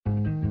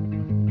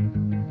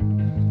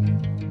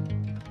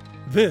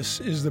This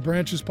is the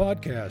Branches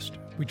Podcast.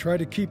 We try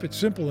to keep it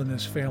simple in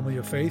this family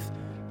of faith.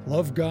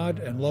 Love God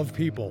and love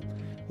people.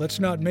 Let's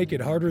not make it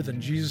harder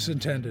than Jesus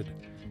intended.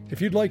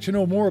 If you'd like to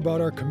know more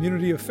about our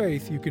community of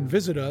faith, you can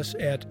visit us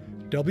at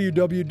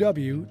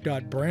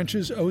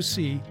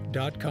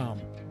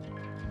www.branchesoc.com.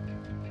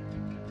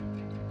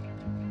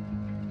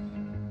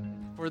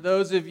 For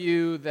those of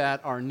you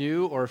that are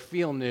new or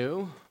feel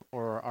new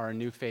or are a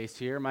new face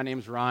here, my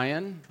name's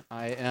Ryan.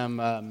 I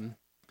am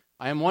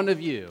one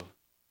of you.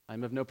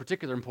 I'm of no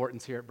particular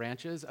importance here at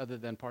Branches other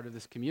than part of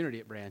this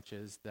community at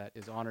Branches that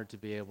is honored to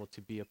be able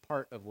to be a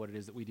part of what it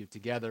is that we do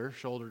together,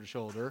 shoulder to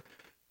shoulder,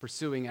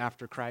 pursuing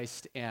after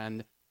Christ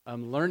and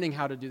learning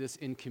how to do this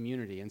in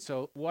community. And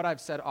so what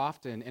I've said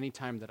often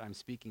anytime that I'm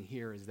speaking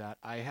here is that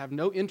I have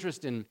no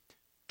interest in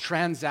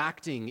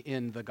transacting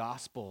in the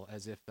gospel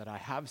as if that I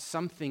have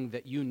something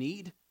that you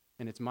need,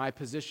 and it's my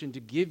position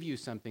to give you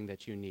something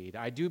that you need.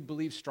 I do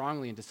believe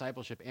strongly in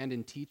discipleship and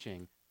in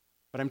teaching,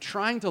 but I'm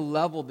trying to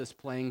level this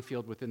playing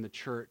field within the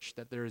church,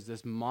 that there is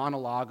this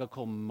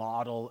monological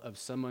model of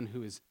someone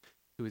who is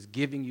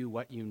giving you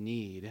what you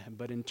need,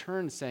 but in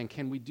turn saying,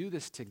 can we do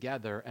this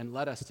together and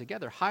let us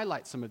together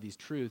highlight some of these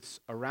truths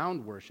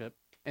around worship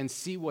and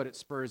see what it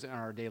spurs in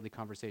our daily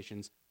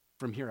conversations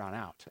from here on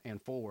out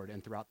and forward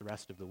and throughout the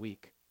rest of the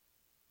week.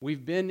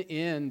 We've been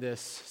in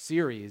this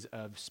series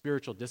of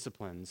spiritual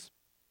disciplines,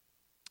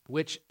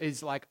 which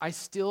is like, I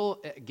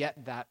still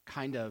get that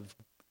kind of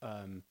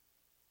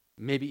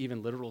maybe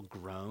even literal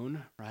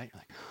groan, right?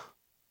 Like,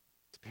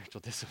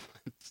 spiritual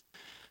disciplines.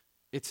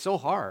 It's so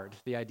hard,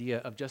 the idea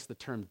of just the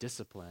term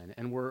discipline.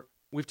 And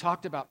we've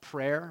talked about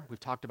prayer, we've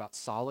talked about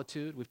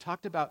solitude, we've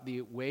talked about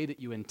the way that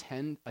you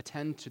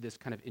attend to this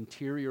kind of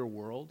interior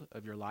world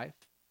of your life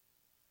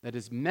that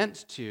is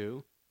meant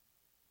to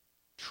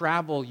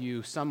travel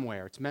you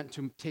somewhere. It's meant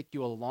to take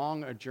you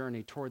along a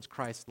journey towards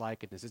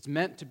Christ-likeness. It's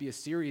meant to be a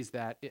series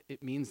that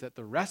it means that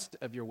the rest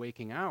of your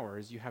waking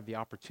hours, you have the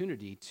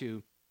opportunity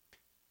to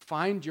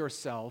find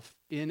yourself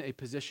in a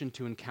position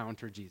to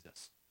encounter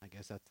Jesus. I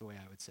guess that's the way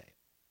I would say it.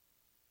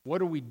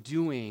 What are we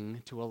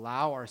doing to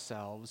allow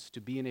ourselves to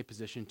be in a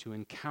position to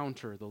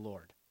encounter the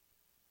Lord?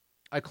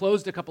 I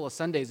closed a couple of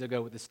Sundays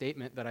ago with a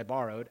statement that I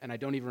borrowed, and I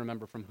don't even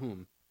remember from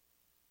whom.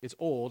 It's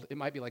old. It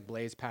might be like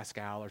Blaise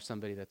Pascal or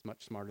somebody that's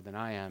much smarter than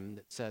I am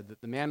that said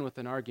that the man with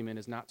an argument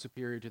is not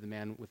superior to the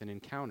man with an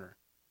encounter.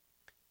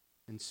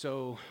 And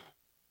so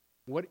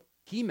what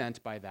he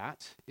meant by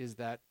that is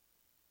that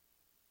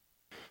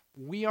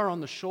we are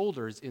on the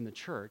shoulders in the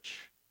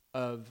church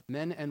of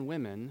men and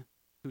women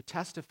who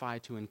testify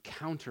to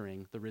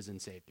encountering the risen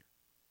Savior.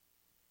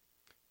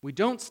 We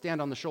don't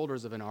stand on the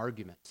shoulders of an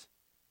argument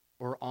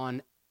or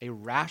on a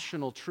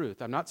rational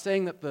truth. I'm not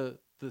saying that the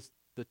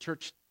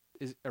church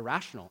is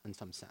irrational in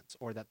some sense,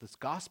 or that this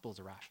gospel is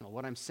irrational.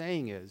 What I'm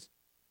saying is,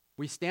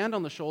 we stand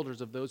on the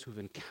shoulders of those who've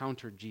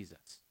encountered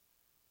Jesus.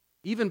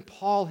 Even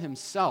Paul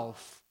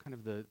himself, kind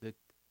of the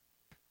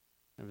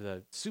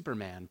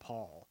Superman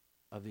Paul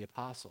of the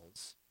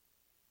apostles,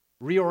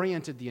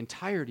 reoriented the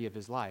entirety of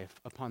his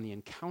life upon the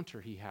encounter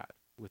he had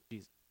with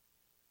Jesus.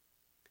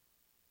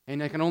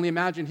 And I can only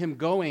imagine him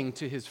going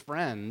to his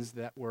friends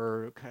that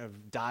were kind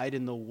of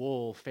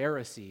dyed-in-the-wool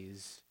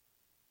Pharisees,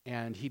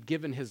 and he'd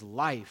given his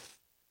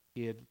life.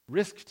 He had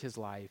risked his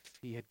life.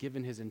 He had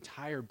given his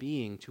entire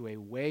being to a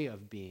way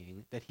of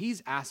being that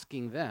he's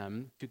asking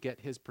them to get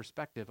his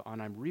perspective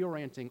on. I'm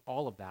reorienting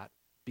all of that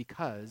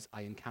because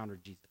I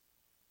encountered Jesus.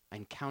 I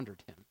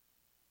encountered him.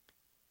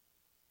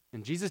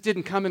 And Jesus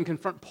didn't come and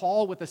confront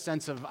Paul with a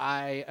sense of,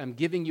 I am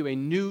giving you a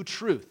new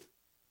truth.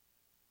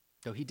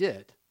 Though he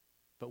did.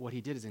 But what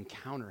he did is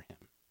encounter him.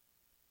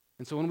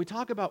 And so when we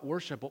talk about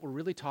worship, what we're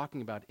really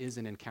talking about is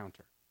an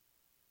encounter.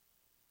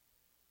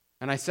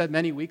 And I said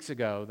many weeks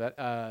ago that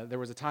there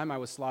was a time I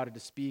was slotted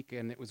to speak,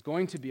 and it was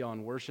going to be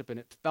on worship, and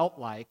it felt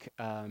like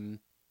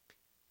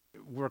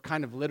we're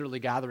kind of literally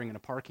gathering in a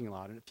parking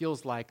lot, and it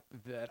feels like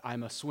that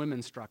I'm a swim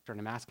instructor, and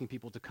I'm asking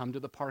people to come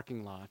to the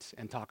parking lot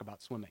and talk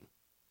about swimming.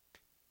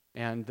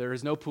 And there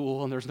is no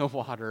pool, and there's no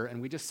water,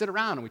 and we just sit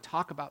around and we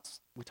talk about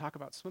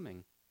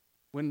swimming.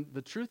 When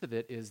the truth of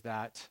it is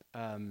that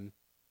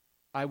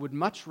I would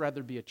much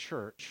rather be a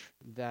church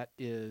that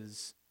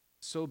is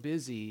so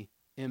busy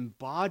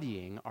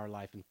embodying our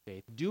life in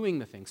faith, doing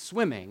the thing,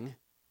 swimming,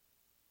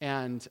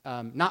 and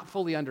not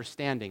fully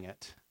understanding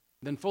it,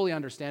 than fully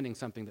understanding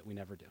something that we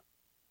never do.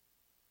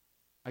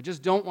 I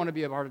just don't want to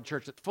be a part of a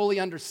church that fully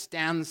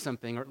understands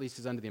something, or at least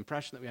is under the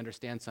impression that we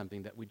understand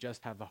something that we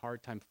just have a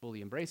hard time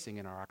fully embracing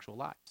in our actual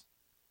lives.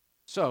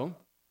 So,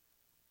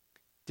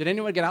 did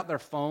anyone get out their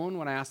phone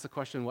when I asked the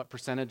question, what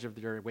percentage of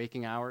your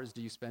waking hours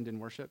do you spend in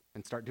worship,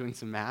 and start doing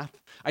some math?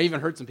 I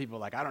even heard some people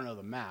like, I don't know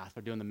the math,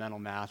 or doing the mental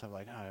math of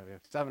like, I have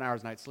 7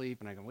 hours night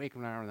sleep, and I can wake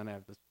an hour, and then I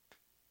have this.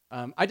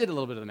 I did a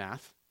little bit of the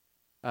math.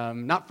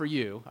 Not for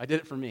you. I did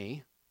it for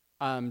me.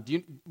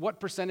 What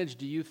percentage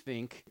do you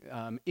think,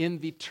 in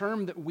the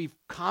term that we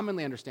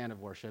commonly understand of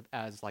worship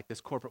as like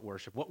this corporate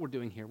worship, what we're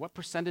doing here, what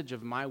percentage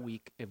of my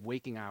week of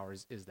waking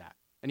hours is that?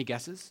 Any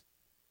guesses?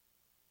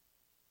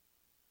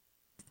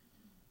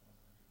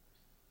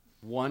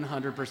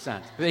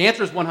 100%. The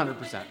answer is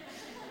 100%.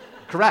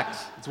 Correct.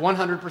 It's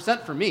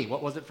 100% for me.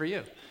 What was it for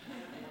you?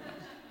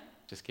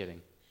 Just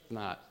kidding. It's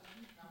not.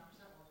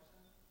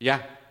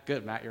 Yeah,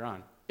 good, Matt, you're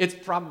on.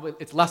 It's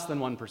less than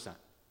 1%.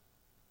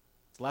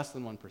 It's less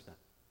than 1%.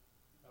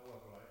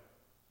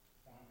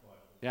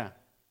 Yeah.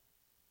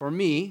 For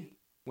me,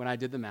 when I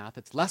did the math,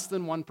 it's less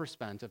than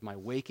 1% of my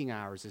waking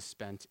hours is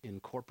spent in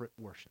corporate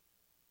worship.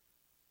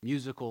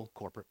 Musical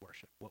corporate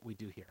worship, what we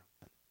do here.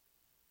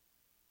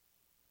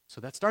 So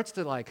that starts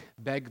to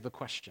beg the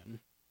question,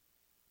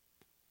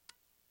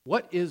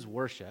 what is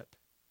worship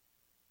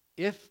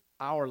if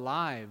our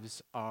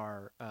lives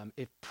are,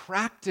 if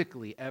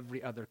practically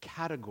every other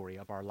category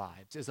of our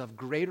lives is of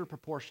greater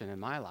proportion in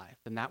my life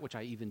than that which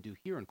I even do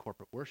here in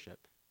corporate worship?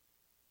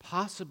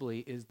 Possibly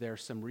is there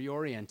some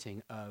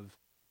reorienting of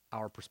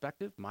our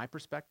perspective,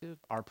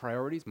 our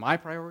priorities, my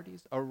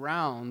priorities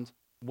around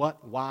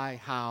what, why,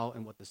 how,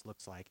 and what this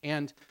looks like.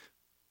 And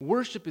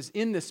worship is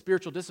in this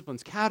spiritual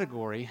disciplines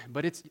category,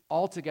 but it's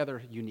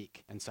altogether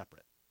unique and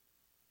separate.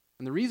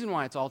 And the reason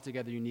why it's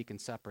altogether unique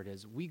and separate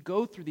is we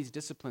go through these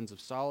disciplines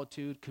of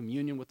solitude,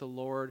 communion with the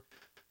Lord,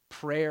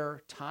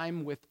 prayer,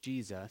 time with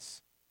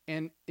Jesus,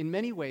 and in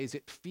many ways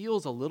it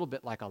feels a little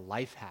bit like a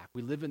life hack.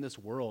 We live in this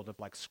world of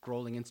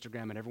scrolling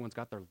Instagram and everyone's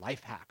got their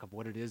life hack of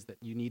what it is that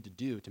you need to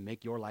do to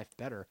make your life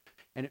better.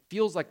 And it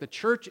feels like the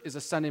church is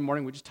a Sunday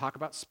morning we just talk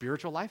about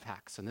spiritual life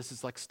hacks, and this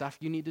is stuff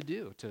you need to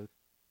do to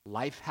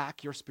life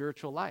hack your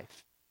spiritual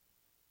life.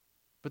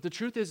 But the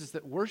truth is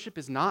that worship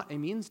is not a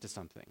means to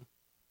something.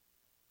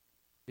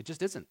 It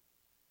just isn't.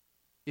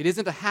 It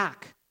isn't a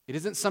hack. It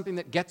isn't something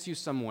that gets you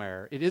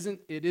somewhere. It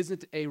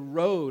isn't a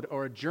road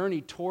or a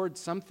journey towards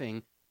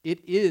something.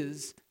 It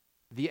is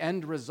the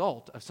end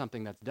result of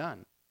something that's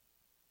done.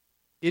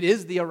 It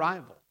is the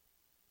arrival.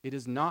 It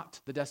is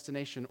not the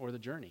destination or the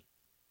journey.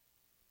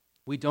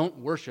 We don't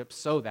worship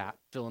so that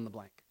fill in the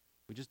blank.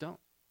 We just don't.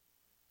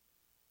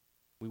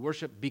 We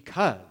worship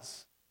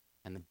because,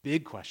 and the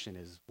big question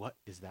is, what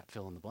is that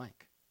fill in the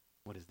blank?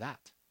 What is that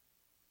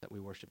we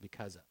worship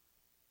because of?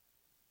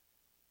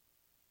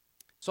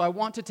 So I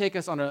want to take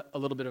us on a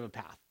little bit of a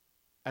path,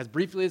 as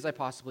briefly as I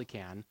possibly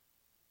can,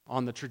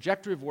 on the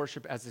trajectory of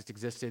worship as it's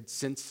existed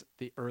since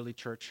the early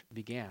church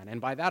began. And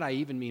by that I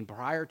even mean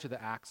prior to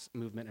the Acts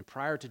movement and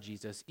prior to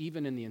Jesus,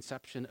 even in the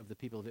inception of the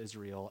people of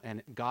Israel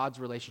and God's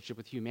relationship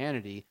with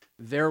humanity,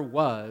 there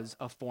was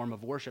a form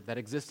of worship that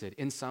existed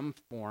in some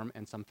form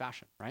and some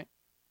fashion, right?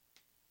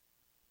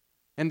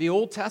 And the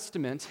Old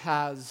Testament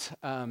has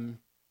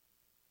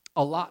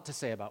a lot to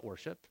say about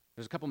worship.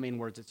 There's a couple main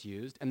words it's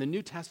used, and the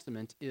New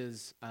Testament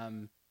is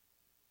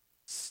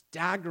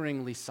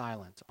staggeringly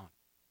silent on it.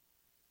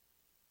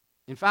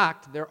 In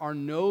fact, there are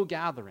no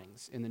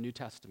gatherings in the New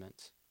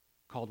Testament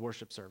called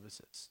worship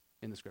services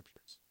in the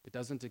Scriptures. It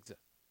doesn't exist.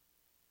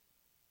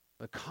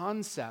 The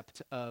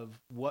concept of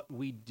what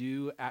we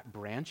do at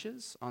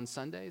branches on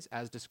Sundays,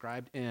 as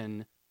described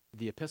in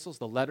the epistles,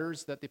 the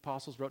letters that the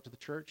apostles wrote to the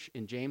church,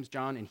 in James,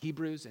 John, in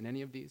Hebrews, in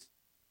any of these,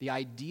 the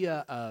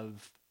idea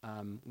of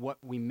what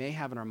we may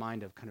have in our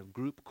mind of kind of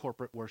group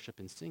corporate worship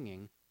and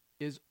singing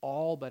is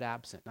all but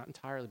absent. Not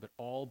entirely, but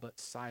all but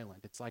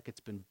silent. It's like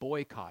it's been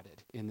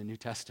boycotted in the New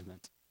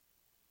Testament.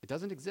 It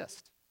doesn't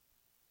exist.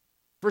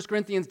 1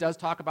 Corinthians does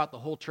talk about the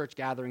whole church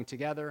gathering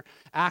together.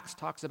 Acts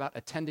talks about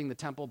attending the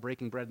temple,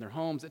 breaking bread in their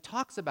homes. It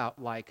talks about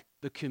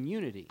the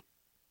community.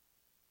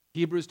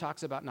 Hebrews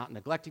talks about not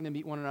neglecting to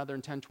meet one another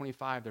in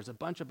 10:25. There's a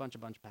bunch of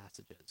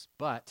passages.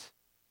 But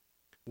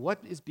what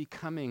is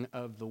becoming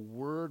of the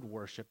word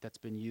worship that's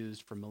been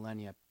used for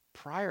millennia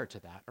prior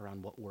to that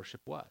around what worship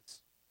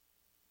was?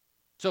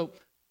 So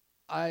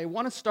I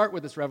want to start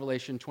with this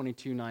Revelation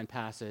 22:9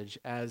 passage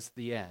as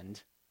the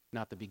end,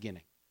 not the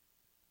beginning.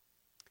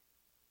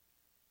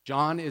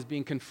 John is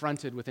being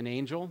confronted with an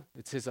angel.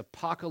 It's his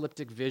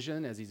apocalyptic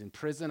vision as he's in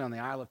prison on the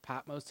Isle of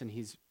Patmos, and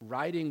he's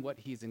writing what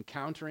he's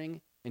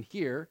encountering. And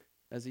here,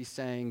 as he's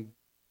saying,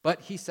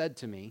 "But he said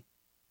to me,"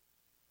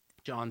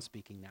 John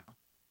speaking now,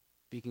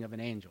 speaking of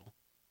an angel,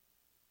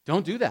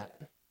 "Don't do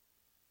that."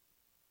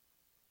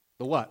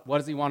 The what? What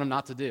does he want him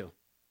not to do?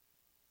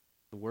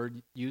 The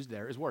word used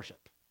there is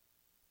worship.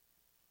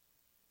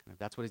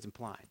 That's what he's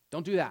implying.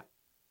 Don't do that.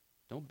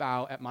 Don't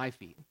bow at my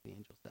feet, the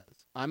angel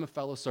says. I'm a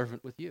fellow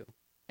servant with you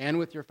and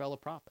with your fellow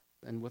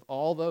prophets and with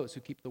all those who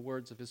keep the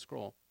words of his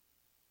scroll.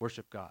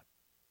 Worship God.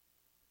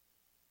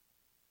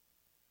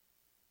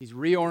 He's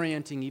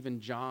reorienting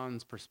even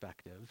John's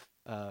perspective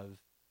of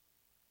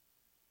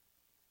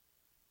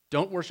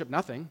don't worship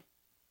nothing.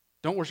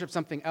 Don't worship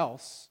something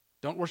else.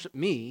 Don't worship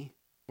me.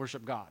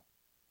 Worship God.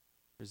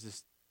 There's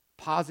this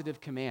positive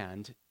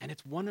command, and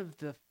it's one of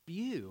the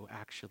few,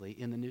 actually,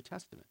 in the New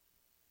Testament.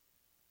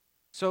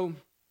 So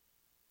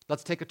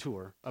let's take a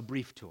tour, a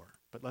brief tour,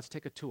 but let's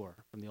take a tour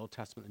from the Old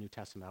Testament and the New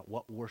Testament about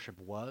what worship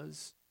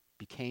was,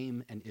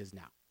 became, and is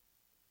now.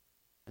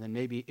 And then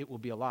maybe it will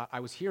be a lot. I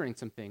was hearing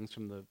some things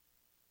from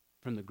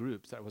the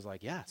groups that was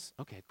like, yes,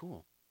 okay,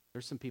 cool.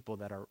 There's some people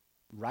that are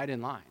right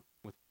in line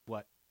with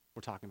what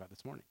we're talking about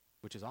this morning,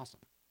 which is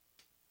awesome.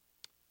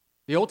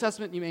 The Old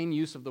Testament main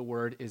use of the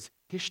word is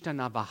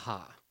hishtanavaha,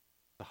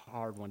 the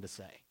hard one to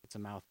say. It's a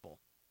mouthful.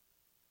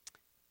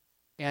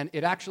 And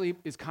it actually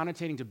is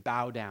connotating to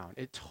bow down.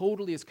 It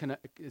totally is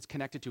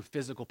connected to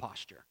physical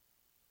posture.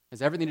 It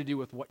has everything to do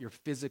with what you're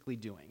physically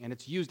doing. And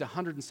it's used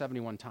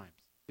 171 times.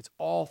 It's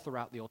all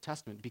throughout the Old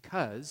Testament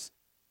because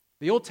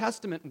the Old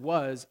Testament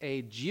was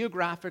a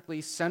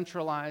geographically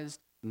centralized,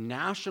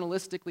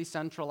 nationalistically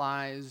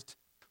centralized,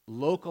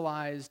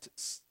 localized,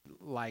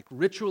 like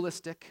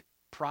ritualistic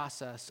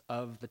process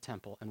of the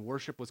temple, and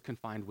worship was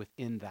confined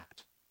within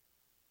that.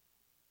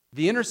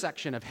 The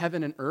intersection of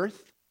heaven and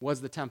earth was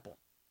the temple.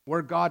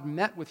 Where God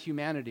met with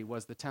humanity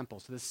was the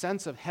temple. So the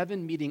sense of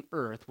heaven meeting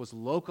earth was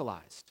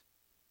localized,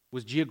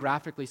 was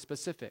geographically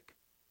specific,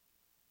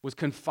 was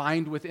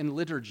confined within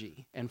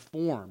liturgy and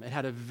form. It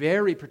had a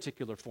very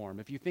particular form.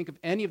 If you think of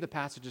any of the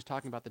passages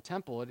talking about the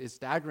temple, it is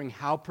staggering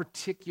how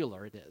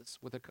particular it is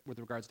with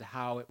regards to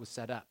how it was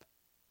set up.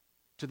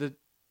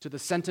 To the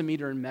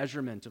centimeter and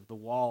measurement of the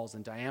walls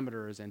and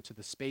diameters, and to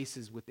the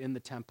spaces within the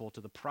temple,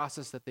 to the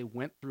process that they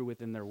went through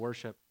within their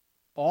worship.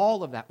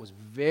 All of that was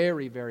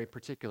very, very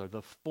particular.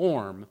 The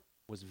form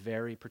was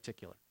very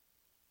particular.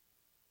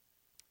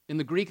 In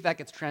the Greek, that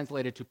gets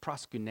translated to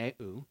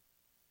proskuneu.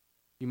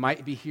 You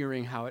might be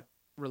hearing how it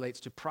relates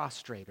to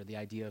prostrate, or the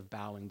idea of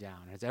bowing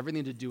down. It has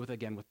everything to do with,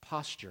 again, with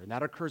posture, and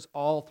that occurs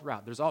all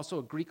throughout. There's also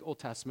a Greek Old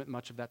Testament.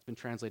 Much of that's been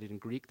translated in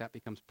Greek. That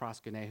becomes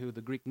proskuneu.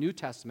 The Greek New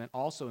Testament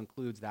also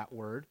includes that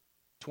word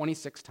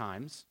 26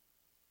 times,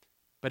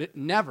 but it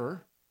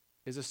never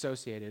is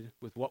associated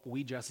with what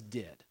we just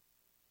did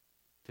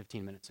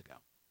 15 minutes ago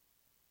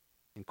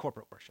in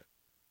corporate worship.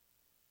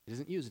 It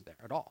isn't used there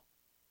at all.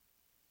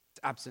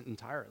 It's absent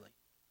entirely.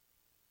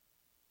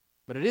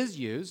 But it is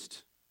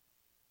used.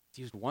 It's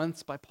used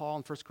once by Paul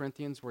in 1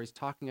 Corinthians where he's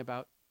talking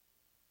about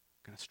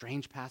kind of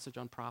strange passage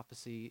on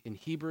prophecy. In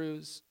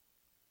Hebrews,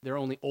 there are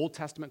only Old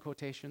Testament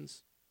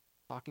quotations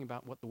talking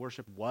about what the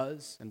worship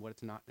was and what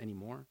it's not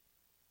anymore.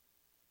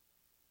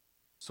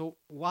 So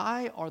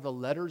why are the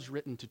letters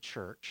written to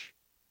church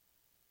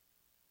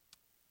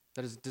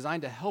that is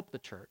designed to help the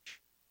church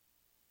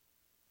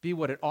be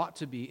what it ought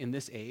to be in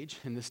this age,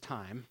 in this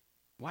time,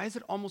 why is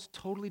it almost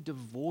totally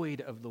devoid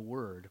of the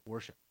word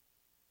worship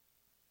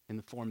in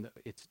the form that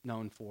it's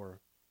known for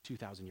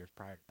 2,000 years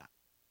prior to that?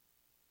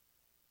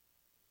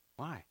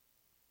 Why?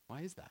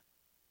 Why is that?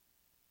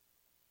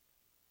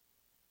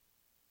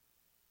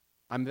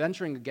 I'm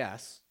venturing a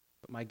guess,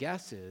 but my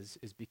guess is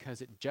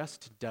because it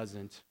just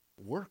doesn't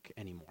work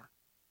anymore.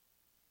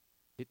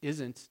 It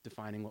isn't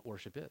defining what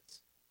worship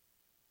is.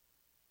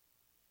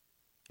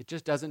 It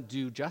just doesn't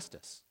do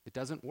justice. It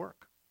doesn't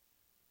work.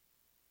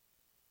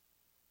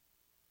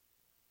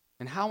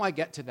 And how I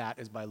get to that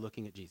is by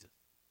looking at Jesus.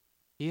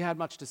 He had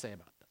much to say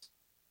about this.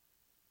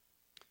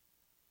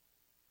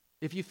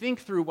 If you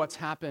think through what's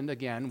happened,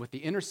 again, with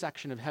the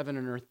intersection of heaven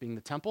and earth being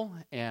the temple,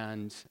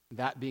 and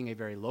that being a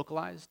very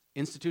localized,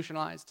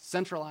 institutionalized,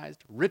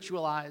 centralized,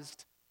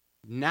 ritualized,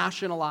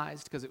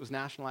 nationalized, because it was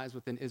nationalized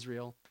within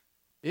Israel,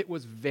 it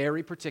was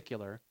very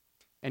particular.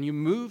 And you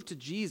move to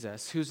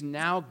Jesus, who's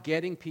now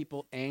getting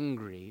people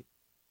angry,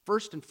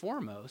 first and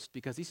foremost,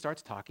 because he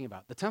starts talking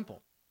about the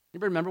temple.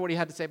 Anybody remember what he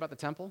had to say about the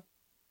temple?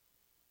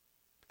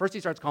 First, he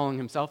starts calling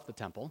himself the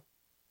temple.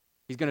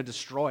 He's going to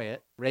destroy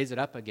it, raise it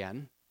up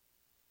again.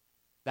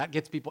 That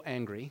gets people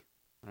angry,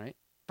 right?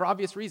 For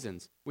obvious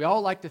reasons. We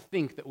all like to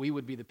think that we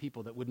would be the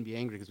people that wouldn't be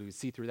angry because we would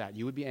see through that.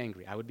 You would be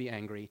angry. I would be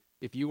angry.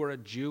 If you were a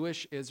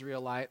Jewish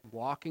Israelite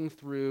walking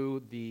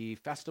through the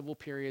festival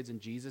periods and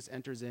Jesus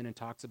enters in and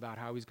talks about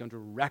how he's going to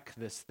wreck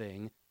this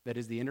thing that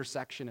is the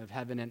intersection of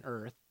heaven and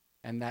earth,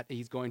 and that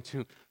he's going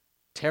to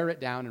tear it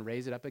down and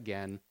raise it up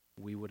again,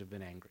 we would have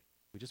been angry.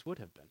 We just would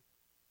have been.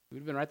 We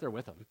would have been right there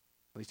with him.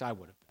 At least I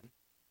would have been.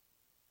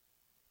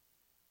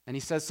 And he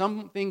says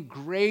something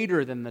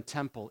greater than the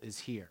temple is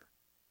here.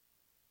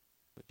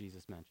 What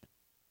Jesus mentioned.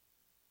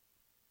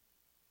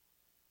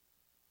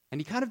 And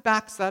he kind of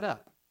backs that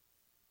up.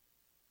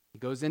 He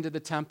goes into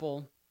the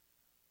temple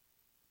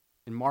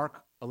in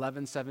Mark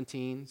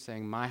 11:17,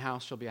 saying, "My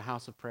house shall be a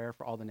house of prayer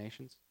for all the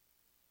nations."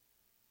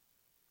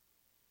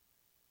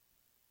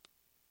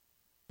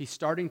 He's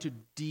starting to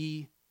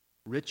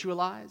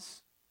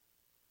de-ritualize.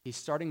 He's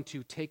starting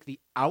to take the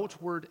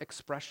outward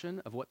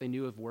expression of what they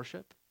knew of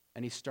worship,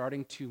 and he's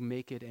starting to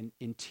make it an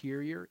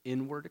interior,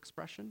 inward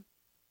expression.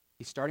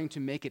 He's starting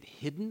to make it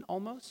hidden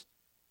almost,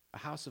 a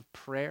house of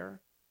prayer.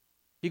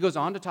 He goes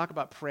on to talk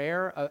about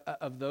prayer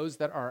of those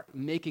that are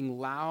making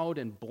loud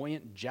and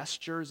buoyant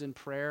gestures in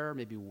prayer,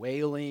 maybe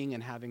wailing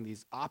and having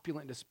these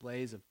opulent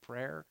displays of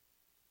prayer.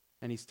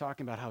 And he's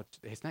talking about how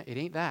it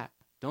ain't that.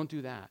 Don't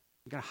do that.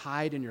 You got to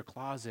hide in your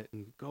closet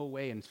and go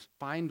away and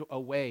find a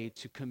way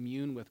to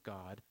commune with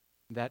God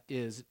that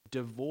is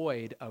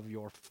devoid of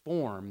your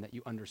form that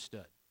you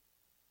understood.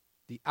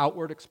 The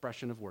outward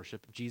expression of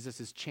worship,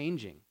 Jesus is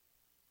changing.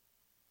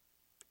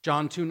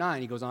 John 2:9,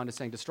 he goes on to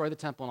saying, "Destroy the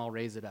temple and I'll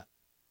raise it up."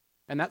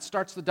 And that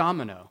starts the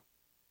domino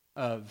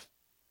of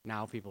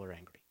now people are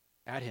angry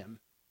at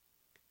him.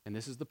 And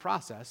this is the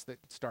process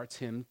that starts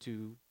him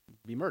to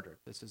be murdered.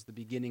 This is the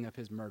beginning of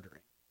his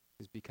murdering,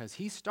 is because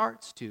he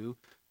starts to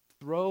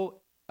throw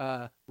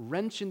a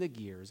wrench in the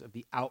gears of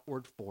the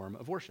outward form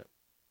of worship.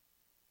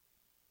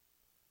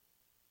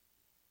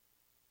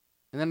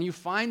 And then you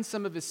find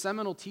some of his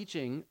seminal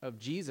teaching of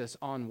Jesus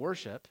on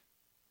worship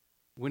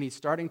when he's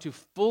starting to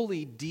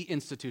fully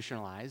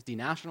deinstitutionalize,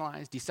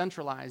 denationalize,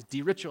 decentralize,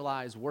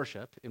 deritualize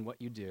worship in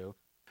what you do,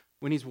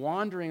 when he's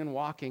wandering and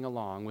walking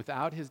along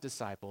without his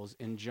disciples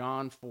in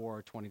John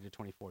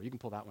 4:20-24. You can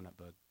pull that one up,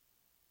 bud.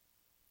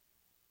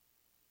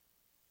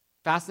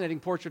 Fascinating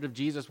portrait of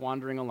Jesus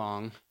wandering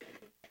along.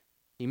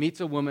 He meets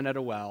a woman at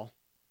a well.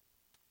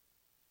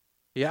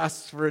 He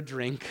asks for a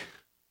drink.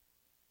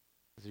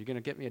 Are you going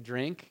to get me a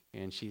drink?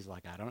 And she's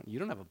like, you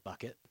don't have a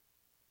bucket.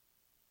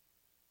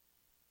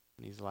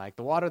 And he's like,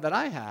 the water that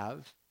I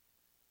have,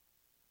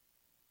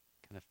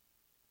 kind of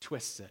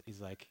twists it.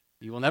 He's like,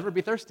 you will never be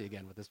thirsty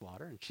again with this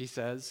water. And she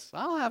says,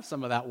 I'll have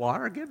some of that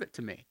water. Give it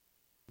to me.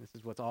 This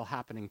is what's all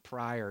happening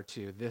prior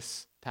to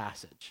this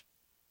passage.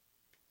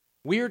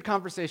 Weird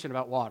conversation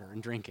about water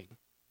and drinking.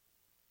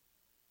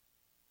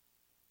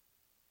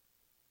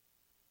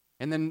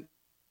 And then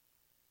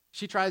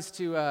she tries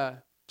to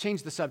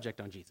change the subject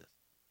on Jesus.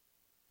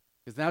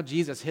 Because now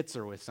Jesus hits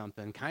her with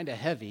something kind of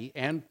heavy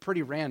and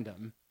pretty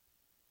random,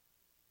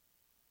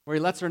 where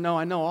he lets her know,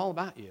 I know all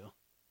about you.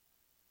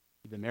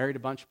 You've been married a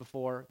bunch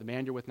before. The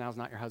man you're with now is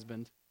not your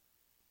husband.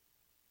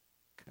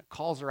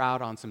 Calls her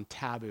out on some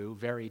taboo,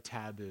 very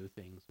taboo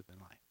things within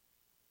life.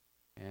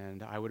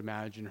 And I would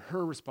imagine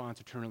her response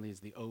eternally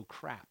is the oh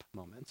crap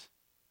moment.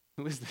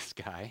 Who is this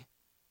guy?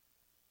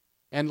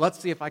 And let's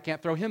see if I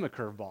can't throw him a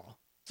curveball.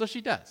 So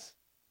she does.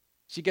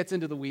 She gets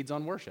into the weeds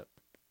on worship.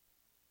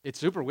 It's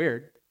super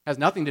weird. Has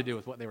nothing to do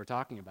with what they were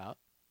talking about.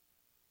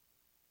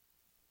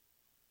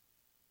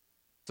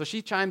 So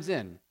she chimes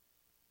in.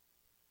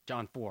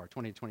 John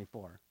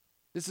 4:20-24.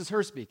 This is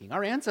her speaking.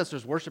 Our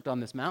ancestors worshipped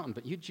on this mountain,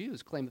 but you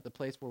Jews claim that the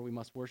place where we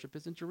must worship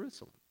is in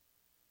Jerusalem.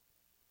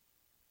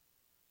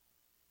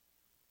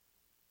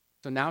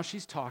 So now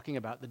she's talking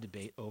about the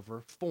debate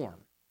over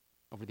form,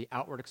 over the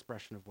outward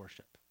expression of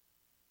worship.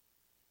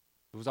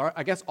 It was,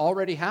 I guess,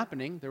 already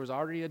happening. There was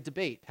already a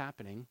debate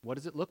happening. What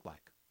does it look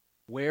like?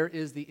 Where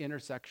is the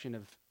intersection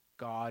of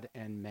God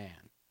and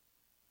man?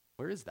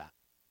 Where is that?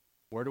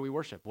 Where do we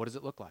worship? What does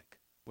it look like?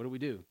 What do we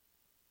do?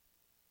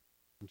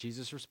 And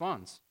Jesus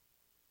responds.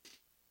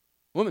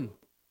 Woman,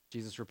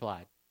 Jesus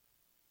replied,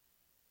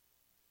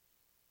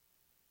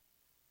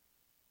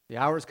 the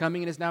hour is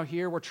coming and is now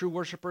here where true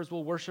worshipers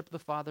will worship the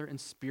Father in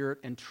spirit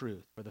and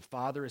truth. For the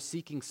Father is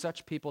seeking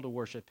such people to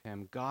worship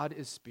him. God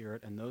is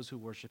spirit, and those who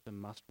worship him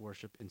must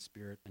worship in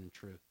spirit and in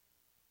truth.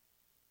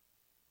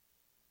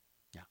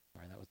 Yeah,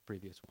 sorry, that was the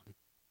previous one.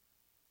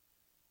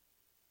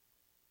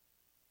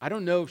 I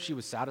don't know if she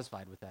was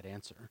satisfied with that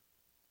answer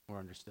or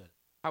understood.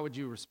 How would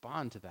you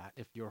respond to that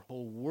if your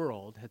whole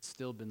world had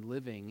still been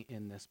living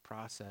in this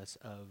process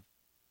of,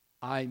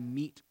 I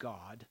meet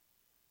God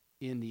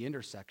in the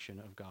intersection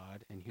of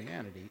God and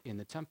humanity in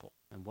the temple?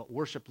 And what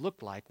worship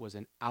looked like was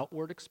an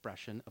outward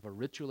expression of a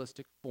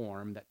ritualistic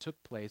form that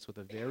took place with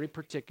a very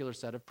particular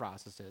set of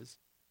processes.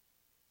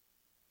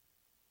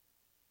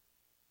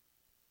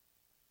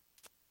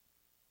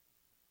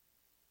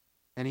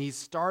 And he's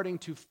starting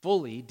to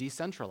fully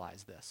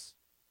decentralize this.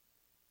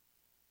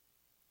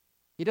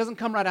 He doesn't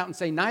come right out and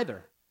say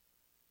neither.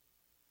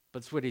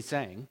 But that's what he's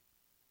saying.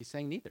 He's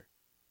saying neither.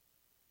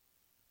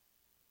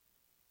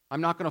 I'm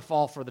not going to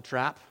fall for the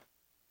trap.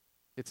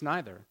 It's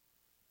neither.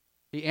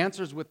 He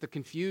answers with the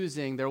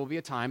confusing, there will be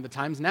a time, the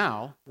time's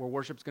now, where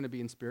worship's going to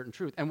be in spirit and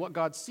truth. And what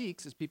God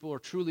seeks is people who are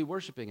truly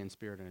worshiping in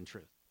spirit and in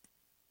truth.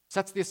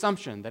 Sets the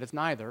assumption that it's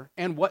neither.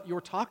 And what you're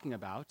talking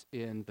about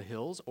in the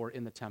hills or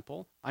in the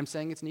temple, I'm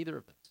saying it's neither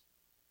of those.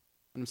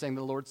 And I'm saying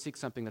the Lord seeks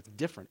something that's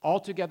different,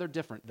 altogether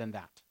different than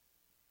that.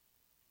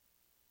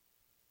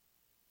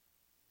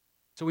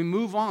 So we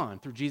move on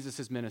through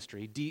Jesus'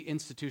 ministry,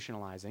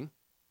 deinstitutionalizing,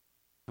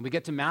 and we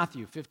get to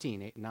Matthew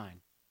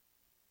 15:8-9.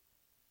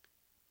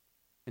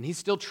 And he's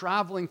still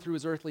traveling through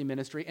his earthly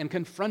ministry and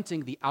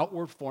confronting the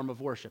outward form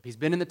of worship. He's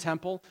been in the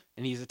temple,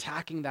 and he's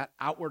attacking that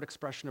outward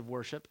expression of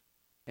worship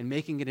and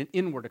making it an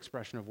inward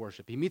expression of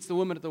worship. He meets the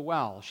woman at the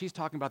well. She's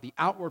talking about the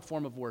outward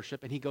form of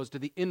worship, and he goes to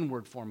the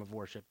inward form of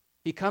worship.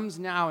 He comes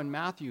now in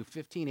Matthew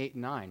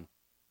 15:8-9,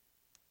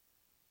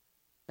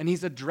 and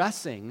he's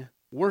addressing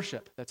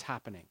worship that's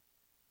happening,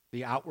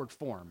 the outward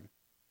form.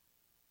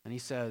 And he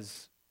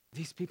says,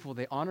 these people,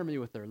 they honor me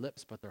with their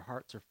lips, but their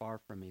hearts are far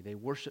from me. They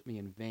worship me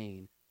in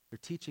vain. Their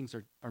teachings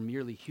are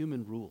merely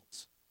human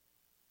rules.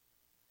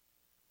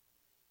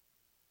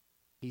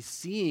 He's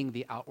seeing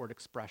the outward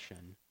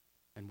expression,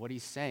 and what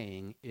he's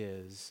saying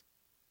is,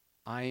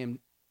 I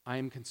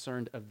am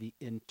concerned of the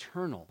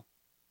internal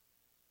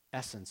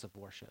essence of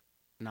worship,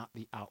 not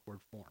the outward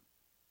form.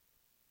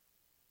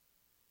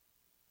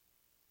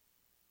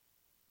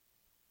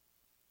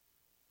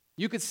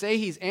 You could say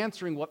he's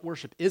answering what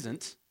worship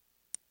isn't.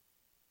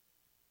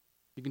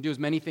 You can do as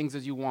many things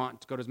as you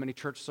want, go to as many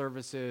church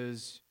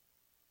services.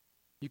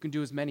 You can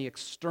do as many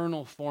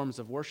external forms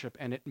of worship,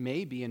 and it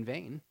may be in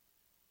vain.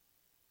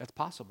 That's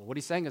possible. What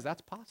he's saying is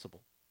that's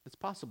possible. It's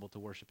possible to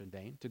worship in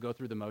vain, to go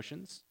through the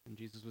motions, and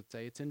Jesus would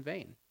say it's in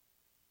vain.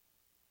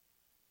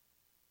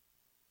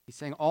 He's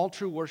saying all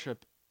true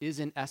worship is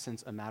in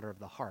essence a matter of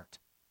the heart.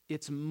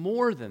 It's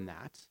more than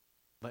that,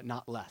 but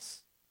not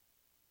less.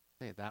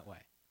 Say it that way.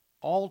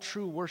 All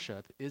true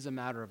worship is a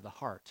matter of the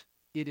heart.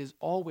 It is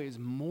always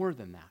more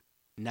than that,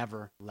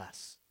 never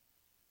less.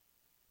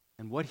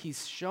 And what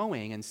he's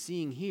showing and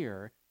seeing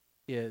here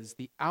is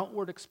the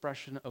outward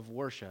expression of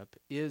worship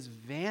is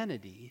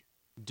vanity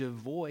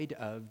devoid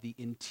of the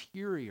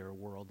interior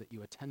world that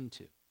you attend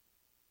to.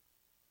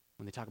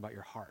 When they talk about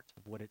your heart,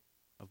 of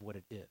what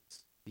it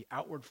is. The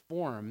outward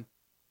form,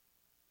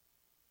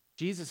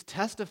 Jesus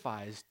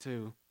testifies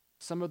to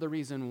some of the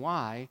reason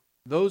why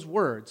those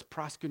words,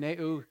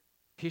 proskuneu,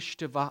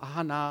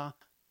 hishtavahana,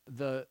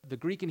 the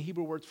Greek and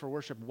Hebrew words for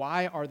worship,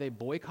 why are they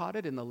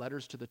boycotted in the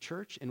letters to the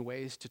church in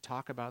ways to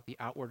talk about the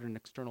outward and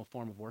external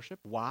form of worship?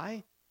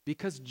 Why?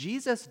 Because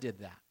Jesus did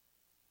that.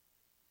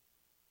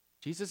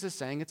 Jesus is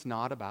saying it's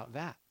not about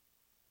that.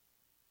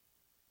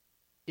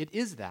 It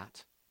is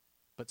that,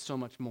 but so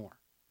much more.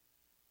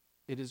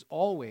 It is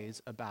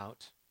always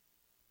about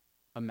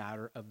a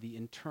matter of the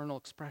internal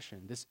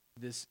expression,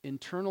 this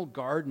internal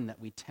garden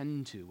that we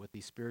tend to with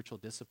these spiritual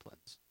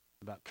disciplines,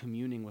 about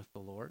communing with the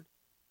Lord.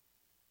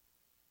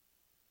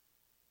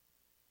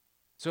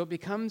 So it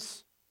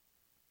becomes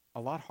a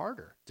lot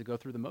harder to go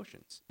through the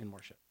motions in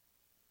worship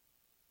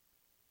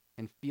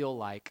and feel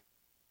like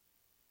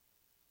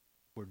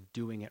we're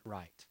doing it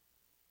right.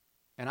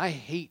 And I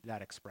hate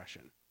that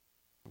expression.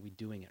 Are we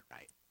doing it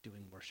right?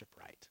 Doing worship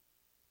right?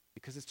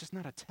 Because it's just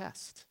not a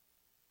test.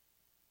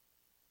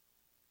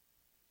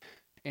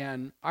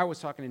 And I was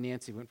talking to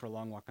Nancy, we went for a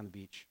long walk on the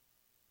beach.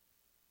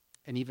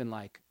 And even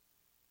like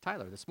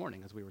Tyler this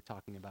morning, as we were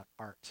talking about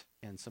art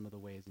and some of the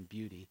ways in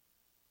beauty,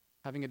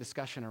 having a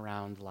discussion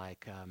around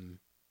like,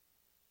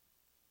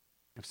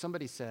 if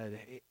somebody said,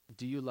 hey,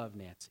 do you love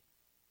Nancy?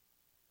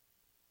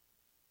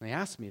 And they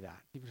asked me that,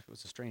 even if it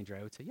was a stranger,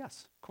 I would say,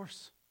 yes, of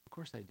course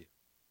I do.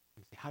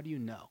 And say, how do you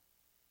know?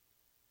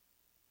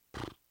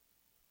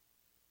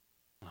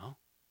 Well,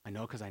 I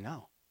know because I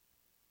know.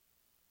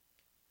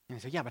 And I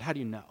said, yeah, but how do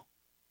you know?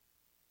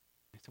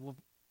 I said, well,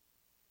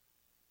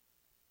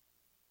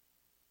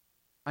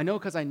 I know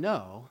because I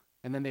know.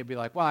 And then they'd be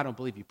like, well, I don't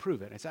believe you,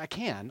 prove it. And I said,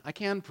 I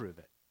can prove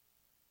it.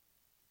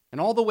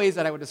 And all the ways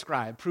that I would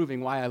describe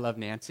proving why I love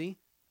Nancy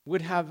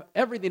would have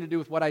everything to do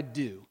with what I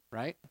do,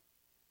 right?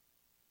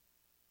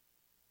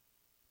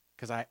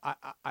 Because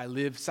I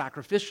live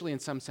sacrificially in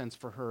some sense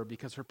for her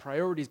because her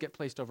priorities get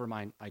placed over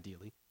mine,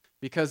 ideally.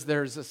 Because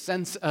there's a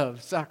sense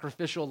of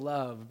sacrificial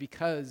love,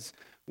 because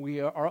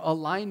we are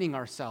aligning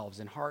ourselves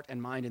in heart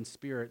and mind and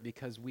spirit,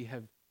 because we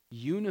have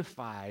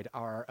unified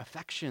our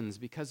affections,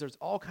 because there's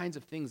all kinds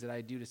of things that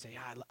I do to say,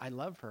 I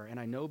love her, and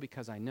I know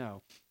because I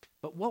know.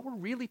 But what we're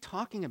really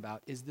talking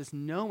about is this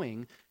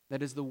knowing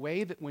that is the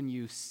way that when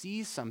you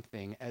see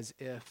something as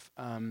if,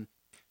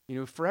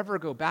 forever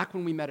ago, back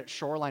when we met at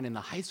Shoreline in the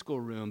high school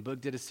room,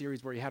 Boog did a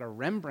series where he had a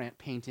Rembrandt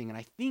painting, and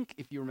I think,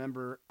 if you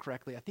remember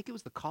correctly, I think it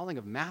was The Calling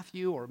of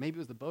Matthew, or maybe it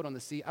was The Boat on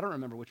the Sea. I don't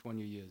remember which one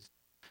you used.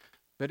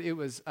 But it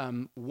was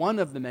one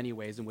of the many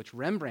ways in which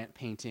Rembrandt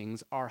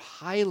paintings are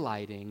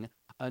highlighting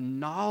a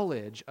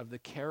knowledge of the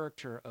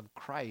character of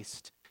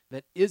Christ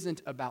that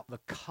isn't about the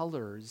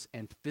colors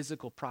and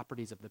physical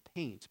properties of the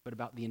paint, but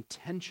about the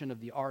intention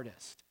of the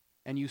artist.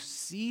 And you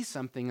see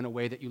something in a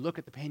way that you look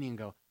at the painting and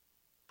go,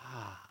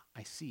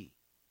 I see.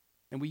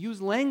 And we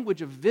use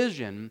language of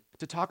vision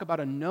to talk about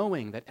a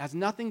knowing that has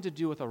nothing to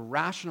do with a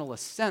rational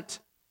assent,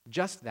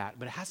 just that,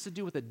 but it has to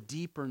do with a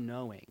deeper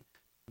knowing.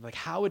 Like,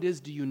 how it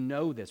is do you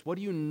know this? What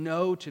do you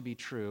know to be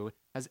true?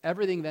 Has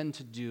everything then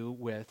to do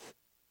with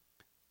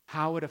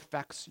how it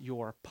affects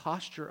your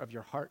posture of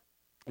your heart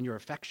and your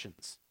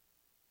affections.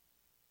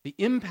 The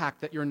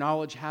impact that your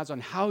knowledge has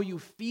on how you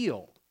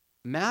feel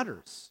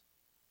matters.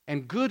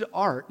 And good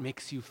art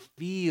makes you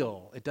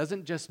feel. It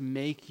doesn't just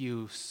make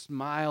you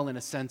smile in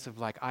a sense of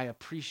like, I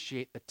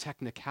appreciate the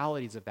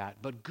technicalities of that.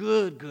 But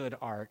good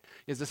art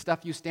is the stuff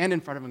you stand in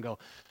front of and go,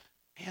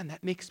 man,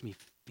 that makes me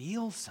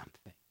feel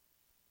something.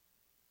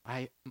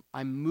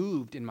 I'm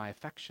moved in my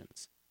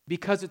affections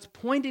because it's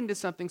pointing to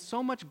something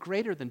so much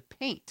greater than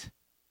paint,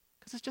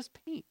 because it's just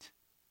paint.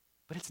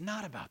 But it's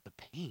not about the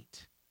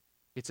paint.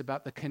 It's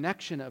about the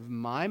connection of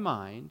my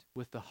mind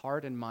with the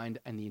heart and mind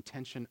and the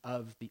intention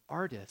of the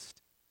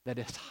artist that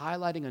is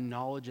highlighting a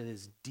knowledge that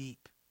is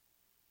deep.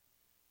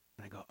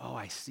 And I go, oh,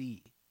 I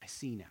see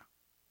now.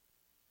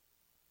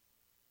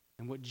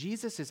 And what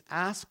Jesus is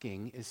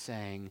asking is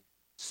saying,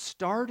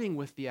 starting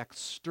with the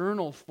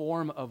external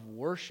form of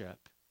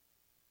worship,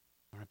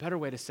 or a better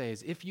way to say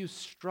is, if you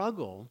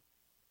struggle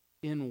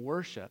in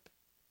worship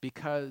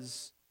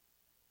because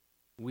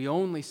we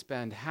only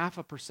spend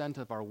 0.5%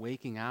 of our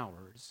waking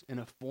hours in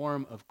a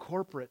form of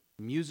corporate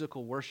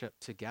musical worship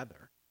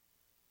together,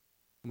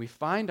 and we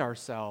find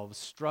ourselves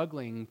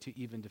struggling to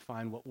even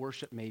define what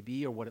worship may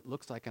be or what it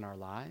looks like in our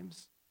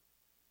lives,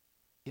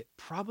 it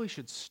probably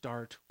should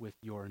start with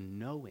your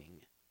knowing.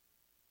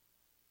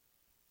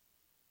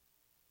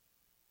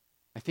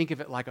 think of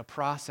it like a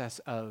process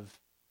of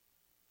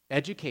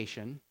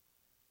education,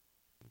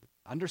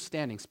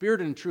 understanding.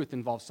 Spirit and truth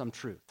involves some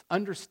truth.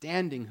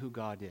 Understanding who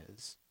God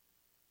is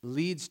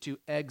leads to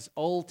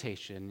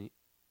exaltation,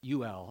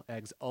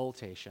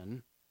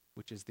 exaltation,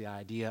 which is the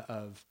idea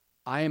of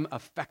I am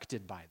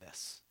affected by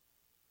this.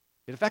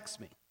 It affects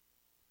me.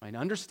 My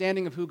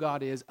understanding of who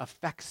God is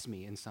affects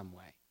me in some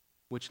way,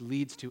 which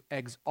leads to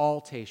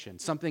exaltation.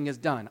 Something is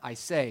done. I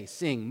say,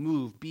 sing,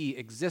 move, be,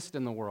 exist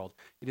in the world.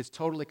 It is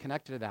totally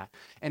connected to that.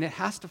 And it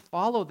has to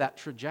follow that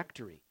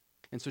trajectory.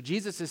 And so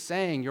Jesus is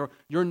saying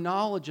your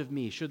knowledge of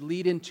me should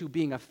lead into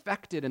being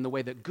affected in the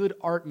way that good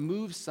art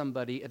moves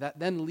somebody, that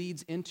then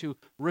leads into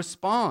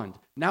respond.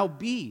 Now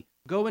be,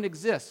 go and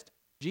exist.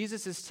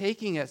 Jesus is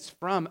taking us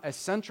from a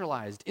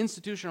centralized,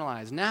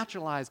 institutionalized,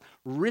 naturalized,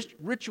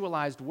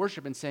 ritualized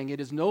worship and saying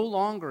it is no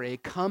longer a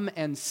come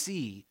and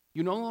see.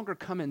 You no longer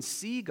come and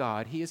see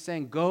God. He is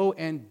saying go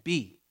and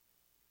be.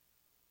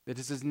 That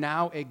this is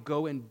now a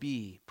go and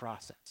be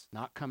process,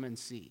 not come and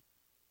see.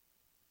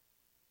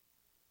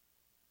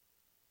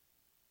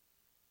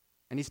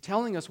 And he's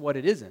telling us what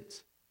it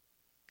isn't.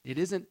 It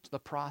isn't the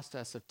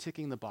process of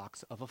ticking the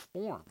box of a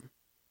form.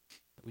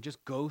 We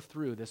just go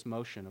through this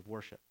motion of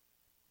worship.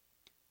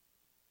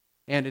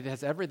 And it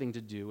has everything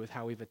to do with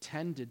how we've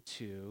attended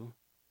to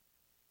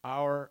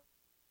our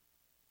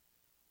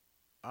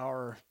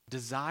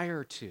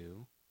desire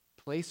to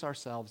place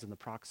ourselves in the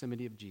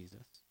proximity of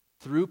Jesus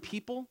through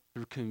people,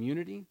 through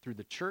community, through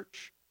the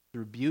church,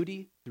 through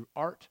beauty, through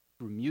art,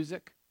 through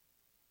music,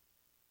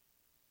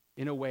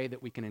 in a way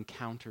that we can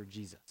encounter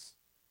Jesus.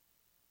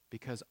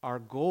 Because our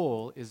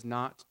goal is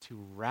not to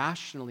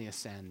rationally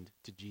ascend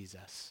to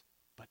Jesus,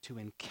 but to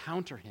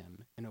encounter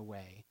him in a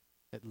way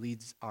that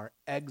leads our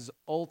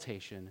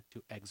exaltation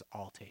to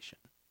exaltation.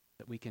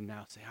 That we can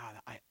now say,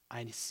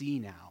 I see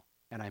now,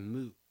 and I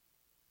move.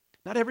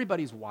 Not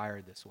everybody's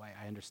wired this way,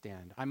 I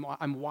understand.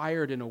 I'm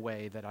wired in a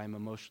way that I'm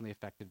emotionally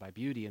affected by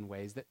beauty in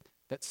ways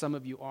that some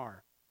of you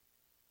are.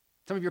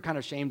 Some of you are kind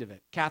of ashamed of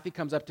it. Kathy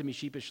comes up to me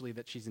sheepishly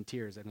that she's in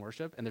tears in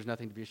worship, and there's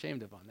nothing to be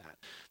ashamed of on that.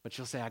 But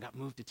she'll say, I got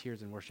moved to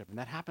tears in worship. And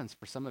that happens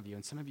for some of you,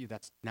 and some of you,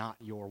 that's not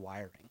your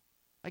wiring.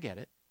 I get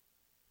it.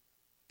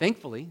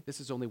 Thankfully, this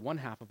is only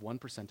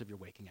 0.5% of your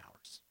waking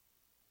hours.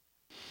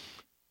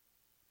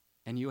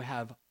 And you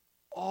have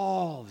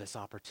all this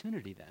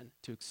opportunity then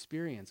to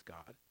experience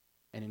God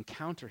and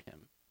encounter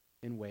him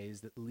in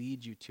ways that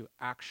lead you to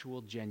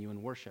actual,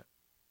 genuine worship.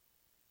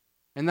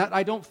 And that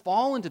I don't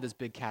fall into this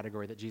big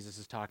category that Jesus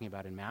is talking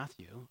about in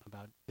Matthew,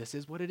 about this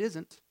is what it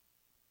isn't.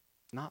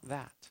 It's not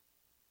that.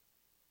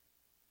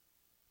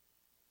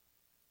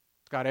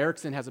 Scott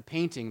Erickson has a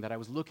painting that I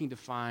was looking to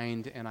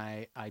find, and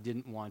I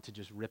didn't want to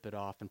just rip it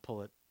off and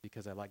pull it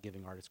because I like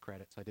giving artists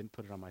credit, so I didn't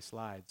put it on my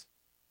slides.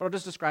 But I'll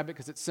just describe it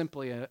because it's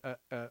simply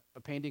a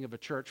painting of a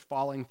church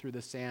falling through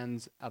the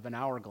sands of an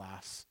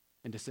hourglass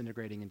and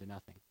disintegrating into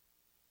nothing.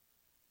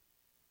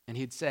 And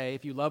he'd say,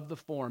 if you love the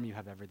form, you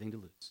have everything to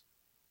lose.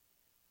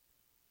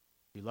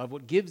 If you love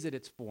what gives it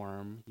its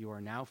form, you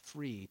are now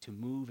free to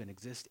move and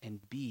exist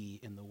and be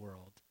in the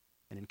world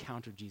and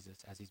encounter Jesus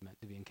as he's meant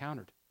to be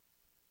encountered.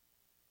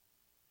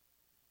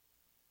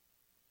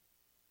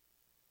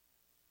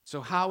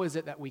 So how is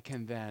it that we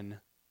can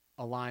then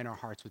align our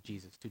hearts with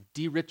Jesus to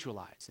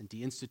de-ritualize and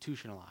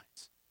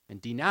de-institutionalize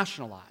and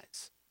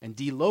denationalize and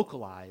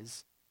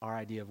delocalize our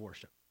idea of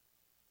worship?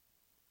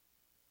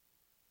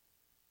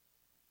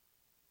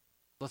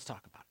 Let's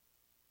talk about it.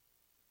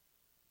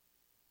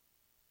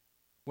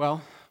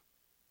 Well,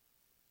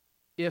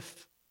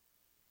 if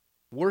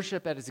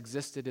worship that has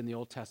existed in the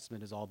Old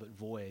Testament is all but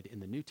void in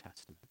the New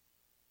Testament,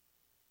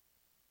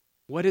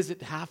 what does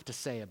it have to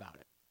say about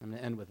it? I'm going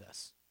to end with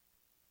this.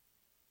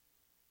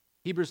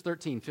 Hebrews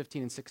 13,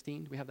 15, and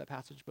 16. Do we have that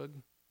passage, Boog?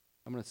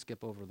 I'm going to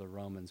skip over the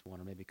Romans one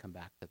or maybe come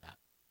back to that.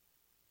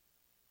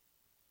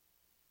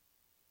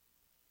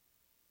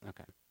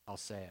 Okay, I'll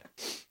say it.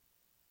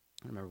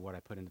 I don't remember what I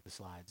put into the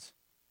slides.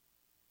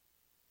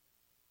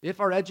 If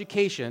our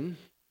education,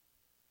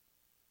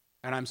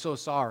 and I'm so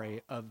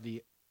sorry, of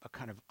the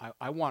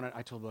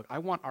I told Boog, I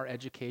want our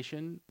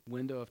education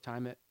window of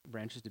time at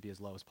Branches to be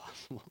as low as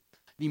possible.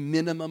 The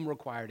minimum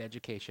required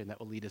education that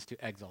will lead us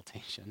to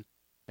exaltation.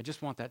 I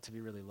just want that to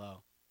be really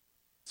low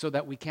so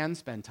that we can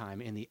spend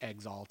time in the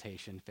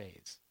exaltation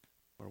phase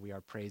where we are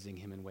praising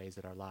him in ways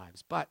that our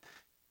lives. But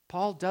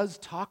Paul does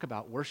talk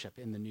about worship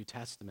in the New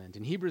Testament.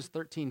 In Hebrews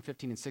 13,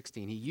 15, and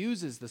 16, he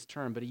uses this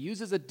term, but he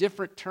uses a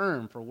different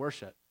term for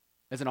worship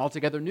as an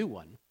altogether new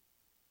one.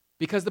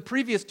 Because the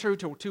previous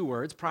two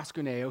words,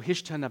 proskuneo,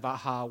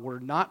 hishtanavaha, were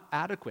not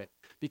adequate.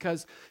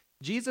 Because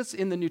Jesus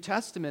in the New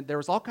Testament, there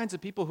was all kinds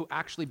of people who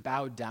actually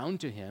bowed down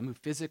to him, who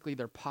physically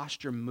their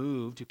posture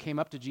moved, who came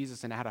up to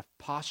Jesus and had a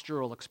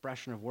postural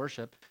expression of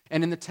worship.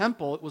 And in the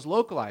temple, it was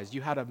localized.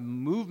 You had a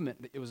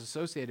movement that it was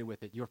associated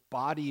with it. Your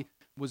body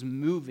was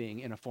moving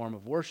in a form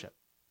of worship.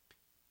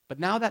 But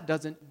now that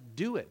doesn't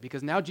do it,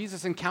 because now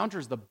Jesus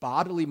encounters the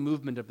bodily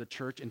movement of the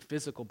church in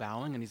physical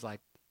bowing, and he's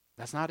like,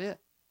 that's not it.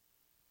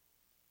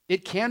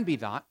 It can be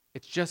that.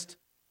 It's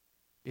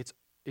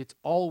It's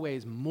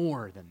always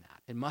more than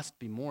that. It must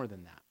be more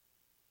than that.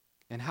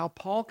 And how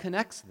Paul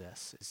connects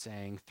this is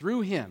saying,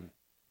 through him,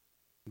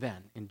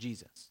 then, in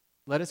Jesus,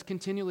 let us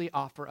continually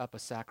offer up a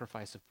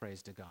sacrifice of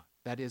praise to God.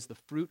 That is the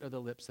fruit of the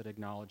lips that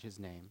acknowledge his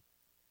name.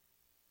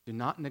 Do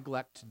not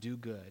neglect to do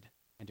good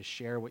and to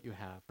share what you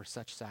have, for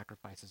such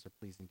sacrifices are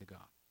pleasing to God.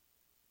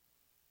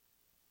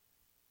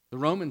 The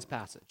Romans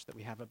passage that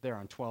we have up there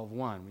on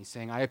 12:1, he's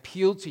saying, I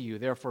appeal to you,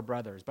 therefore,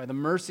 brothers, by the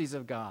mercies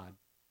of God,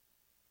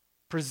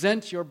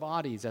 present your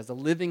bodies as a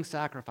living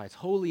sacrifice,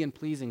 holy and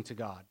pleasing to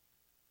God.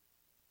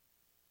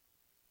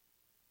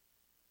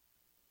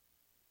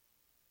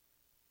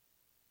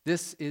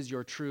 This is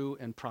your true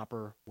and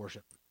proper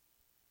worship.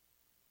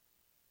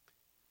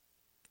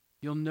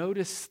 You'll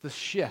notice the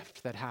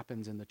shift that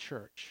happens in the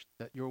church,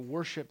 that your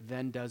worship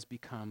then does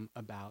become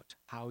about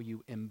how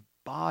you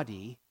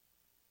embody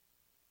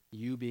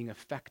you being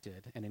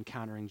affected and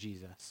encountering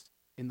Jesus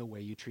in the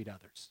way you treat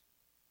others.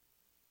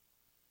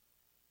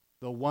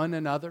 The one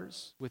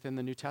another's within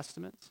the New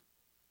Testament,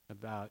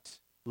 about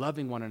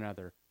loving one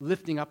another,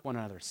 lifting up one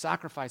another,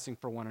 sacrificing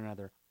for one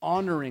another,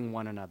 honoring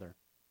one another.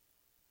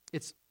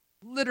 It's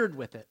littered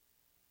with it.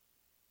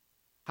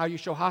 How you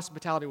show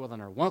hospitality with one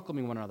another,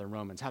 welcoming one another in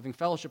Romans, having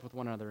fellowship with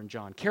one another in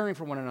John, caring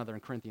for one another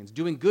in Corinthians,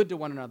 doing good to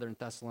one another in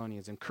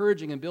Thessalonians,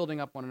 encouraging and building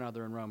up one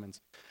another in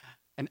Romans,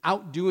 and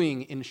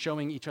outdoing in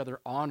showing each other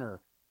honor,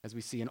 as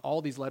we see in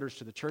all these letters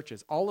to the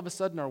churches. All of a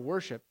sudden, our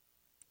worship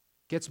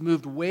gets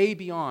moved way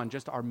beyond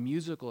just our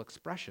musical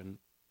expression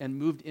and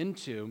moved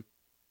into,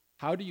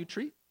 how do you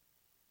treat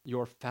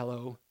your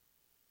fellow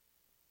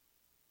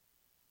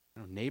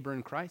neighbor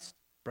in Christ,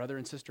 brother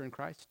and sister in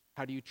Christ?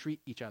 How do you treat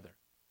each other?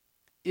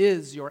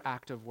 Is your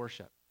act of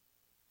worship.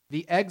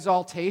 The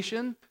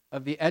exaltation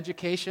of the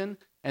education,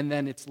 and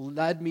then it's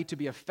led me to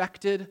be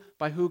affected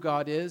by who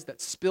God is,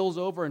 that spills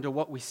over into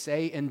what we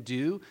say and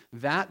do,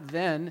 that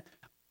then,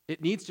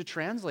 it needs to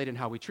translate in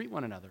how we treat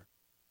one another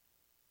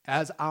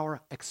as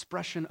our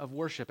expression of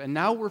worship. And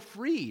now we're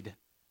freed.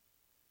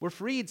 We're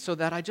freed so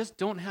that I just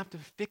don't have to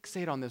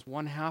fixate on this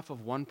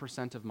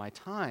 0.5% of my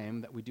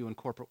time that we do in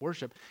corporate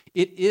worship.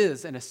 It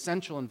is an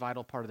essential and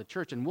vital part of the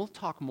church, and we'll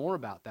talk more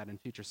about that in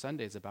future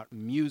Sundays, about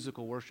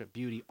musical worship,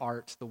 beauty,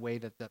 art, the way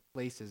that that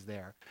place is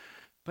there.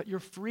 But you're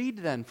freed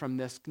then from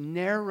this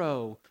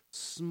narrow,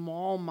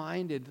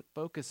 small-minded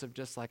focus of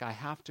just like, I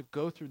have to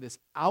go through this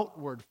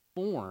outward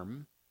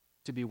form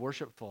to be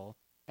worshipful,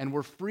 and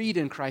we're freed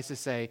in Christ to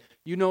say,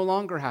 you no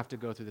longer have to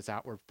go through this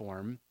outward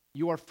form.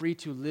 You are free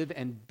to live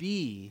and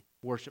be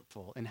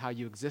worshipful in how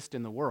you exist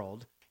in the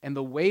world. And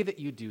the way that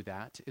you do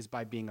that is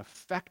by being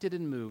affected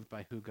and moved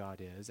by who God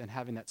is and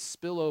having that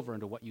spill over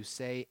into what you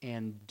say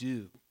and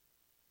do.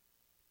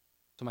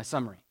 So my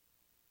summary.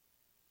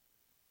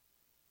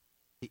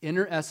 The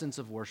inner essence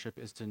of worship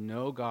is to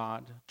know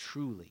God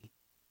truly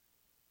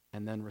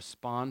and then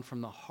respond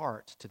from the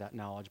heart to that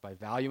knowledge by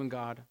valuing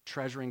God,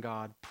 treasuring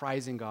God,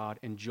 prizing God,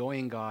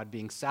 enjoying God,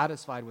 being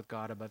satisfied with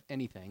God above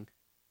anything.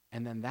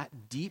 And then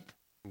that deep,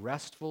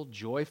 restful,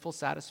 joyful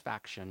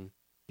satisfaction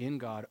in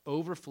God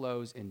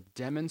overflows in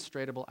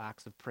demonstrable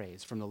acts of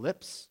praise from the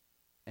lips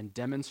and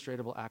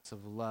demonstrable acts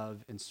of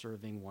love in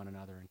serving one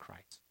another in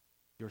Christ.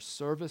 Your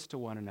service to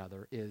one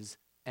another is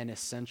an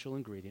essential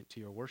ingredient to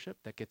your worship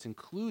that gets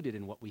included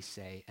in what we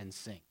say and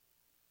sing.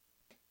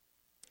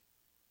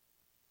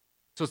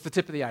 So it's the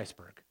tip of the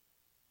iceberg.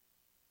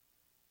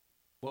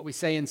 What we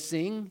say and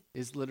sing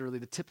is literally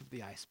the tip of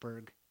the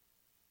iceberg.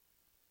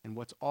 And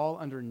what's all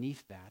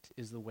underneath that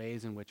is the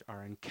ways in which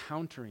our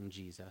encountering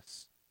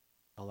Jesus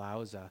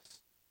allows us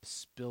to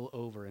spill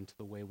over into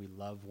the way we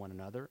love one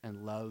another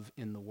and love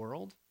in the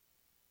world.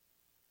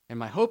 And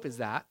my hope is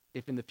that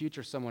if in the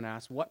future someone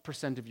asks, what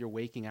 % of your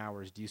waking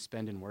hours do you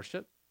spend in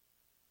worship?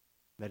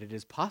 That it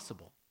is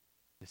possible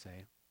to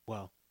say,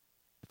 well,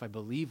 if I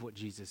believe what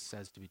Jesus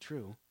says to be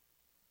true,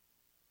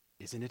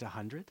 isn't it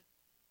 100?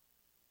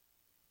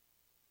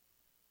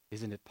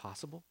 Isn't it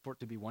possible for it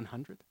to be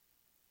 100?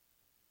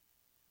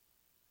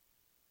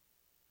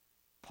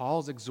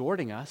 Paul's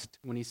exhorting us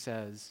when he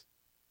says,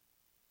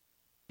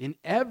 in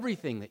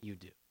everything that you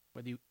do,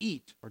 whether you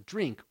eat or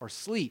drink or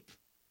sleep,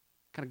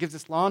 kind of gives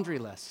this laundry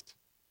list,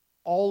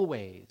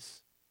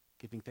 always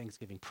giving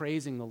thanksgiving,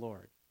 praising the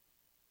Lord.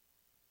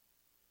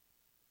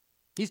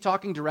 He's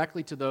talking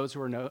directly to those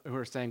who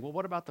are saying, well,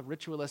 what about the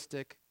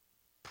ritualistic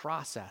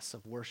process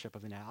of worship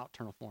of an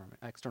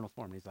external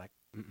form? And he's like,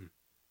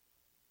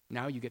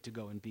 now you get to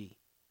go and be.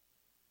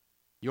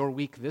 Your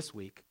week this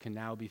week can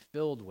now be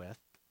filled with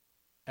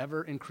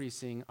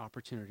ever-increasing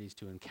opportunities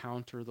to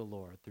encounter the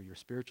Lord through your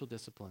spiritual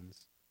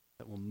disciplines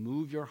that will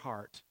move your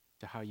heart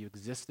to how you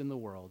exist in the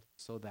world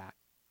so that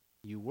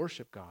you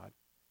worship God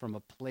from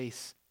a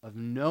place of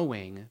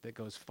knowing that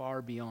goes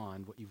far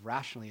beyond what you've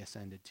rationally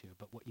ascended to,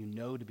 but what you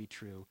know to be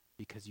true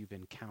because you've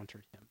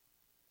encountered him.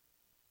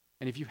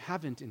 And if you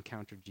haven't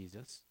encountered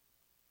Jesus,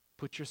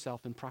 put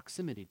yourself in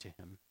proximity to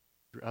him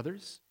through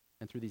others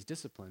and through these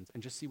disciplines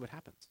and just see what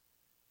happens.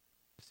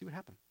 Just see what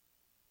happens.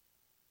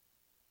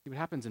 See what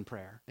happens in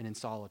prayer and in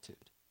solitude,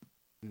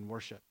 and in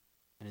worship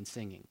and in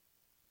singing.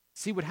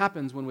 See what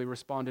happens when we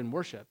respond in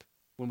worship,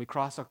 when we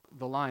cross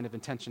the line of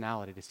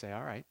intentionality to say,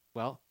 all right,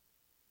 well,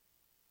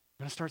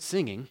 I'm going to start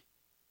singing.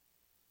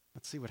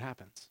 Let's see what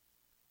happens.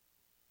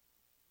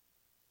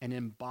 And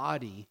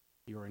embody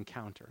your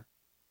encounter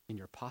in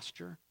your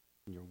posture,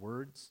 in your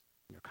words,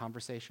 in your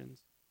conversations,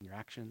 in your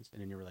actions,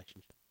 and in your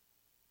relationship.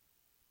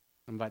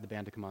 I invite the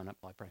band to come on up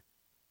while I pray.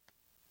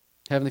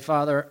 Heavenly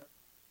Father,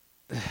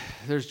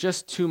 there's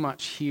just too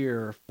much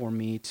here for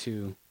me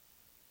to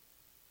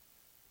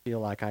feel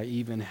like I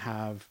even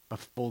have a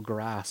full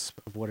grasp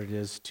of what it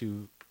is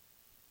to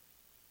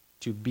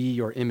be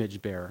your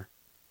image bearer,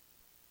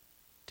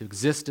 to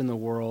exist in the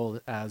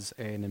world as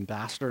an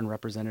ambassador and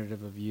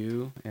representative of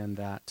you, and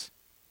that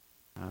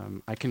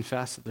I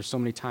confess that there's so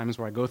many times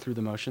where I go through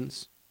the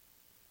motions.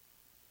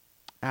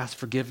 Ask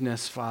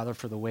forgiveness, Father,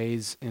 for the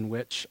ways in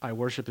which I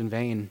worship in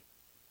vain.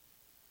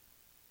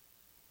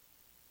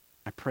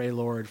 I pray,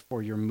 Lord,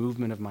 for your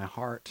movement of my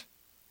heart,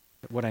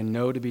 that what I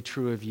know to be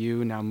true of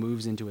you now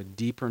moves into a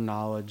deeper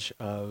knowledge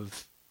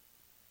of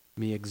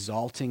me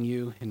exalting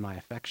you in my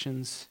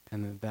affections,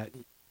 and that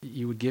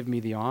you would give me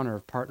the honor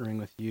of partnering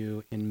with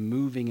you in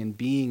moving and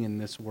being in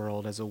this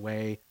world as a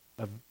way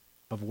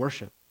of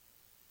worship.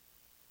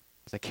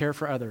 As I care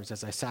for others,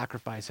 as I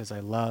sacrifice, as I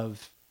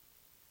love,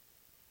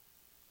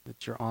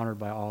 that you're honored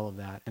by all of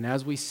that. And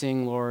as we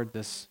sing, Lord,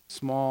 this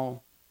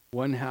small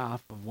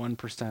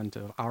 0.5%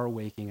 of our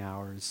waking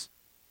hours,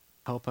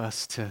 help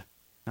us to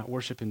not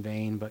worship in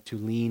vain, but to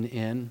lean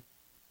in.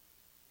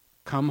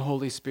 Come,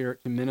 Holy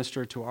Spirit, to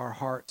minister to our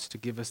hearts, to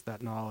give us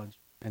that knowledge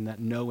and that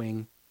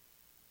knowing.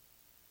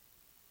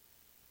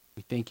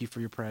 We thank you for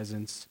your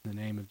presence in the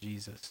name of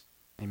Jesus.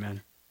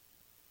 Amen.